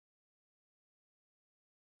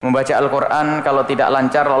Membaca Al-Quran kalau tidak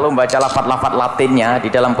lancar lalu membaca lafaz-lafaz Latinnya di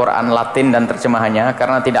dalam Quran Latin dan terjemahannya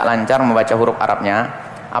karena tidak lancar membaca huruf Arabnya,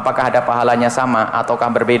 apakah ada pahalanya sama ataukah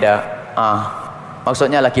berbeda?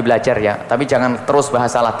 Maksudnya lagi belajar ya, tapi jangan terus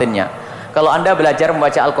bahasa Latinnya. Kalau Anda belajar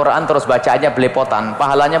membaca Al-Quran terus bacaannya belepotan,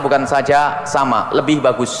 pahalanya bukan saja sama, lebih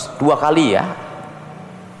bagus 2 kali ya.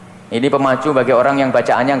 Ini pemacu bagi orang yang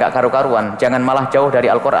bacaannya nggak karu-karuan, jangan malah jauh dari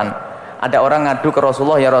Al-Quran. Ada orang ngadu ke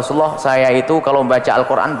Rasulullah, ya Rasulullah saya itu kalau membaca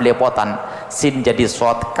Al-Quran belepotan, sin jadi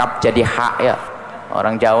sod, kap jadi ha ya.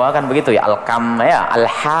 Orang Jawa kan begitu ya, al-kam ya,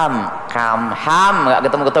 al-ham, kam, ham, nggak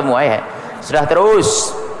ketemu-ketemu ya. Sudah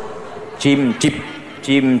terus jim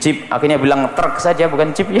jip, akhirnya bilang truk saja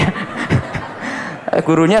bukan jip ya.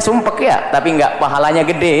 Gurunya sumpek ya, tapi nggak pahalanya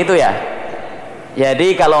gede itu ya.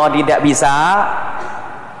 Jadi kalau tidak bisa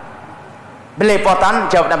belepotan,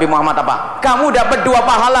 jawab Nabi Muhammad apa? Kamu dapat 2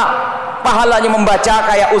 pahala. Pahalanya membaca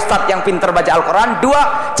kayak ustadz yang pinter baca Al-Quran,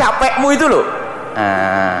 2 capekmu itu loh.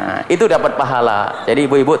 Nah, itu dapat pahala. Jadi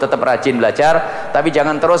ibu-ibu tetap rajin belajar, tapi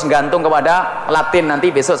jangan terus gantung kepada Latin,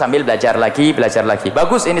 nanti besok sambil belajar lagi.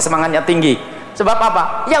 Bagus, ini semangatnya tinggi. Sebab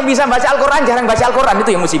apa? Yang bisa baca Al-Quran jarang baca Al-Quran, itu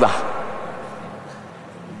yang musibah.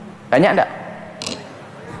 Banyak enggak?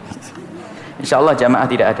 Insya Allah jamaah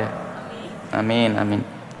tidak ada. Amin, amin.